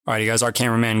All right, you guys, our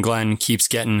cameraman Glenn keeps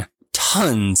getting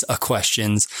tons of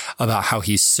questions about how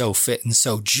he's so fit and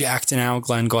so jacked now.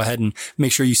 Glenn, go ahead and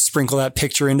make sure you sprinkle that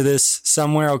picture into this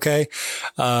somewhere, okay?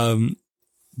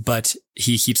 But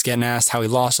he keeps getting asked how he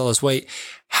lost all this weight,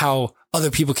 how other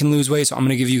people can lose weight. So I'm going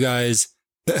to give you guys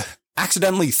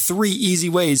accidentally 3 easy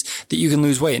ways that you can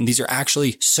lose weight. And these are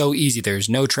actually so easy. There's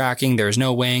no tracking. There's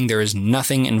no weighing. There is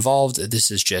nothing involved. This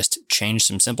is just change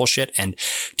some simple shit and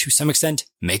to some extent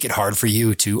make it hard for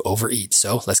you to overeat.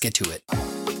 So let's get to it.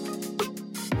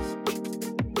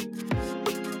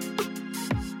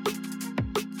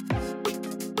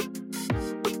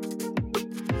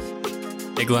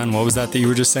 Hey Glenn, what was that you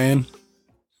were just saying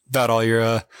about all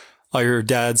your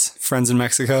dad's friends in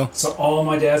Mexico? So all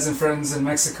my dads and friends in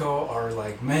Mexico are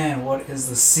like, man, what is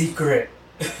the secret?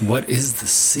 What is the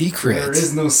secret? There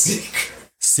is no secret.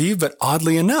 See, but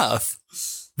oddly enough,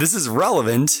 this is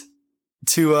relevant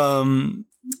to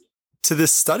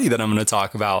this study that I'm going to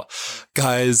talk about.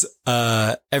 Guys,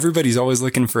 everybody's always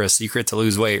looking for a secret to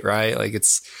lose weight, right? Like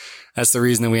that's the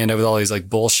reason that we end up with all these like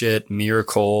bullshit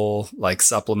miracle like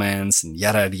supplements and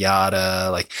yada yada.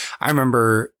 Like I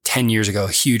remember 10 years ago,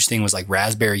 a huge thing was like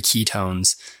raspberry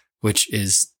ketones, which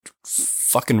is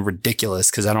fucking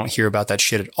ridiculous because I don't hear about that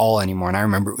shit at all anymore. And I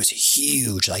remember it was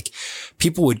huge. Like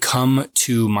people would come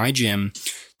to my gym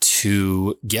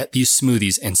to get these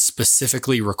smoothies and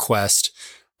specifically request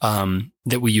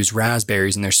that we use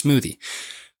raspberries in their smoothie.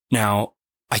 Now,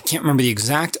 I can't remember the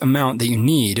exact amount that you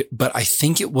need, but I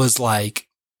think you needed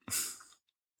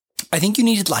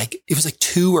it was like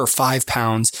 2 or 5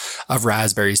 pounds of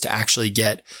raspberries to actually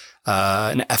get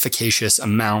an efficacious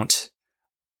amount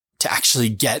to actually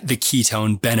get the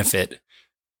ketone benefit,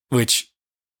 which,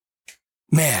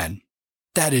 man,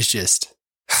 that is just,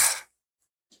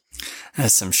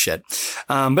 that's some shit.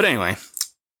 But anyway,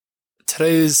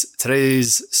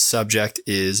 today's subject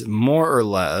is more or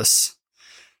less,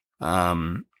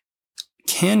 can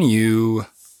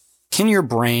your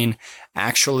brain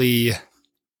actually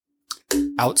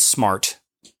outsmart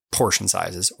portion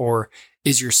sizes, or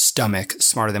is your stomach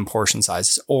smarter than portion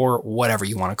sizes, or whatever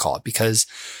you want to call it? Because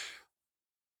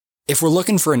if we're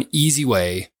looking for an easy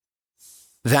way,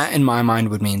 that in my mind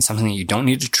would mean something that you don't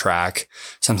need to track,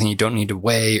 something you don't need to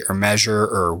weigh or measure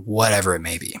or whatever it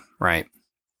may be, right?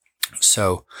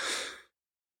 So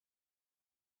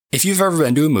if you've ever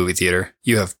been to a movie theater,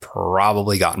 you have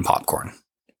probably gotten popcorn,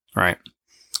 right?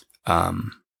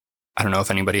 I don't know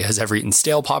if anybody has ever eaten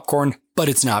stale popcorn, but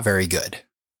it's not very good.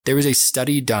 There was a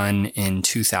study done in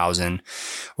 2000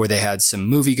 where they had some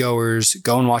moviegoers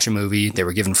go and watch a movie. They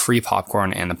were given free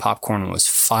popcorn and the popcorn was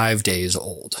 5 days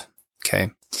old. Okay.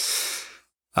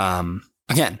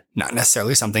 Again, not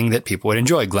necessarily something that people would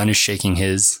enjoy. Glenn is shaking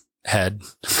his head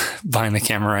behind the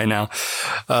camera right now.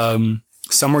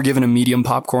 Some were given a medium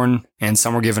popcorn and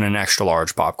some were given an extra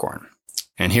large popcorn.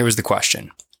 And here was the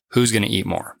question. Who's going to eat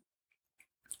more?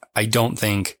 I don't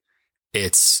think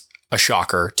it's a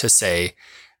shocker to say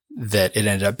that it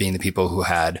ended up being the people who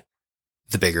had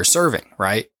the bigger serving,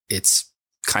 right? It's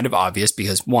kind of obvious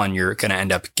because one, you're going to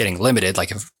end up getting limited.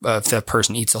 Like if the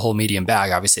person eats the whole medium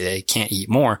bag, obviously they can't eat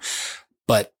more.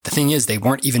 But the thing is, they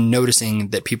weren't even noticing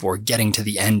that people were getting to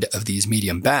the end of these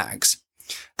medium bags.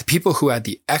 The people who had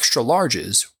the extra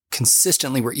larges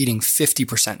consistently were eating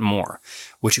 50% more,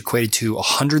 which equated to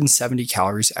 170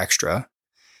 calories extra.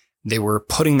 They were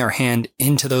putting their hand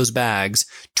into those bags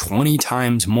 20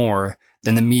 times more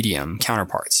than the medium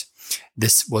counterparts.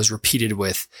 This was repeated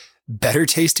with better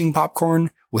tasting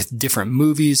popcorn, with different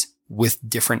movies, with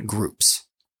different groups.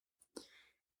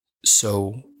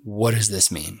 So what does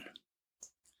this mean?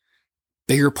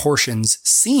 Bigger portions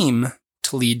seem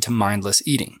to lead to mindless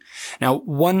eating. Now,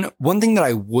 one thing that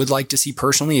I would like to see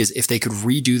personally is if they could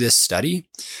redo this study,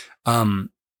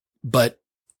 but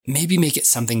maybe make it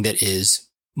something that is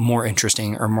more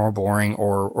interesting or more boring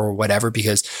or whatever,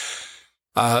 because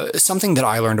something that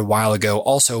I learned a while ago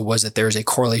also was that there's a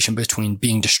correlation between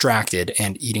being distracted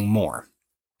and eating more.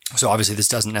 So obviously this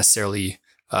doesn't necessarily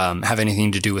have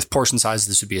anything to do with portion size.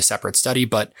 This would be a separate study,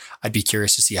 but I'd be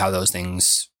curious to see how those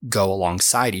things go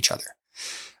alongside each other.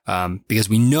 Because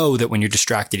we know that when you're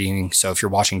distracted eating, so if you're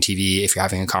watching TV, if you're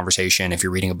having a conversation, if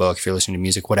you're reading a book, if you're listening to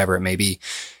music, whatever it may be,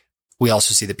 we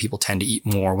also see that people tend to eat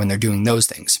more when they're doing those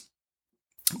things.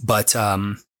 But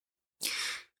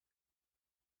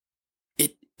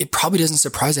it probably doesn't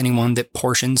surprise anyone that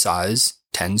portion size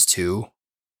tends to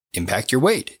impact your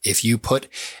weight. If you put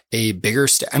a bigger,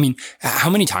 how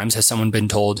many times has someone been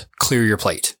told, clear your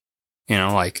plate? You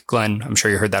know, like Glenn, I'm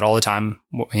sure you heard that all the time,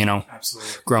 you know,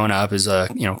 Absolutely. growing up is,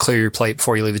 clear your plate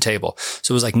before you leave the table.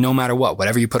 So it was like, no matter what,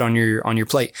 whatever you put on your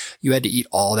plate, you had to eat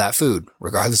all that food,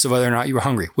 regardless of whether or not you were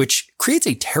hungry, which creates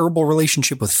a terrible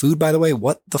relationship with food, by the way.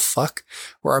 What the fuck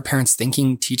were our parents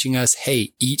thinking, teaching us,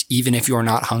 hey, eat even if you're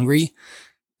not hungry?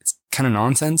 It's kind of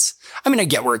nonsense. I mean, I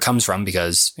get where it comes from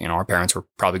because, you know, our parents were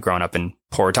probably growing up in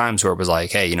poor times where it was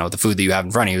like, hey, you know, the food that you have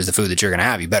in front of you is the food that you're going to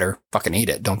have. You better fucking eat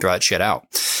it. Don't throw that shit out.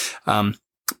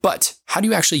 But how do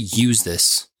you actually use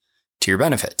this to your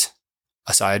benefit?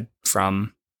 Aside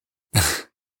from,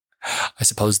 I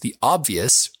suppose, the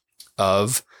obvious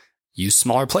of use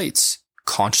smaller plates,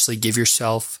 consciously give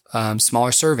yourself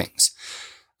smaller servings.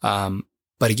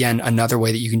 But again, another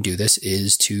way that you can do this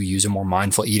is to use a more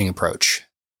mindful eating approach.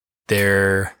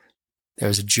 There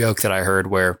was a joke that I heard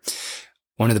where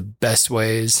one of the best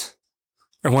ways,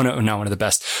 or one of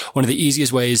the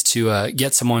easiest ways to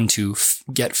get someone to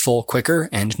get full quicker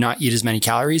and not eat as many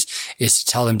calories is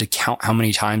to tell them to count how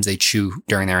many times they chew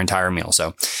during their entire meal.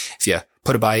 So if you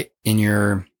put a bite in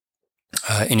your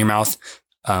mouth,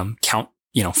 count,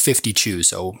 50 chews.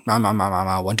 So 1,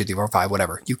 2, 3, 4, 5,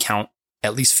 whatever. You count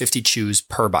at least 50 chews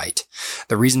per bite.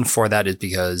 The reason for that is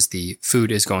because the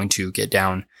food is going to get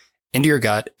down into your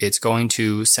gut. It's going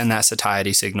to send that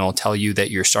satiety signal, tell you that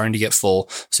you're starting to get full,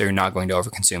 so you're not going to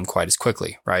overconsume quite as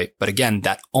quickly, right? But again,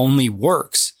 that only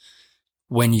works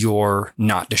when you're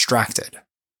not distracted.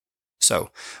 So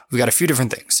we've got a few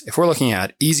different things. If we're looking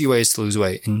at easy ways to lose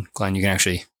weight, and Glenn, you can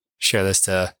actually share this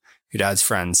to your dad's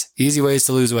friends. Easy ways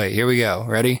to lose weight. Here we go.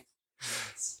 Ready?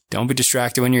 Don't be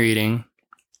distracted when you're eating.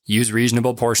 Use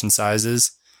reasonable portion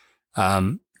sizes.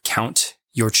 Count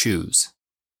your chews.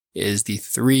 Is the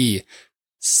 3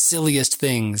 silliest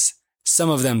things, some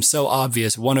of them so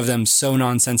obvious, one of them so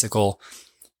nonsensical,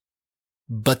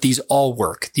 but these all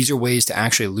work. These are ways to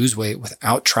actually lose weight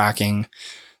without tracking,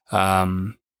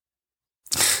 without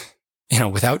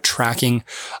tracking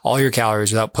all your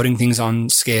calories, without putting things on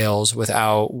scales,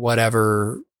 without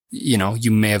whatever,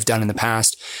 you may have done in the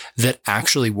past that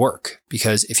actually work.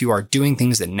 Because if you are doing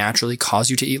things that naturally cause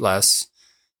you to eat less,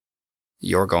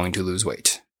 you're going to lose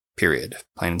weight. Period.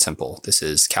 Plain and simple. This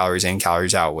is calories in,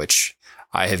 calories out, which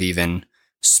I have even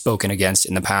spoken against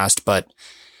in the past, but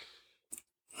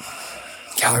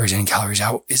calories in, calories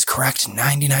out is correct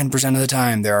 99% of the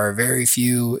time. There are very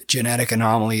few genetic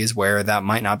anomalies where that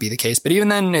might not be the case, but even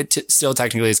then it still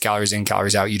technically is calories in,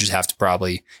 calories out. You just have to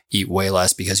probably eat way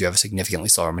less because you have a significantly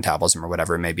slower metabolism or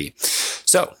whatever it may be.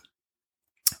 So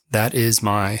that is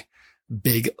my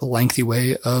big lengthy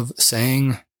way of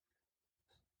saying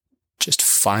just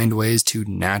find ways to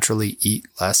naturally eat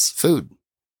less food.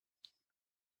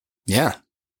 Yeah.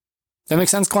 That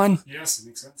makes sense, Glenn? Yes, it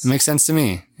makes sense. It makes sense to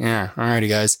me. Yeah. Alrighty,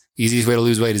 guys. Easiest way to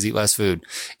lose weight is eat less food.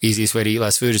 Easiest way to eat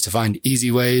less food is to find easy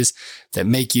ways that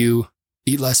make you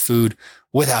eat less food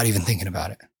without even thinking about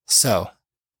it. So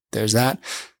there's that.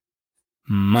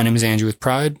 My name is Andrew with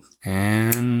Pride,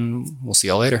 and we'll see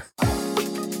y'all later.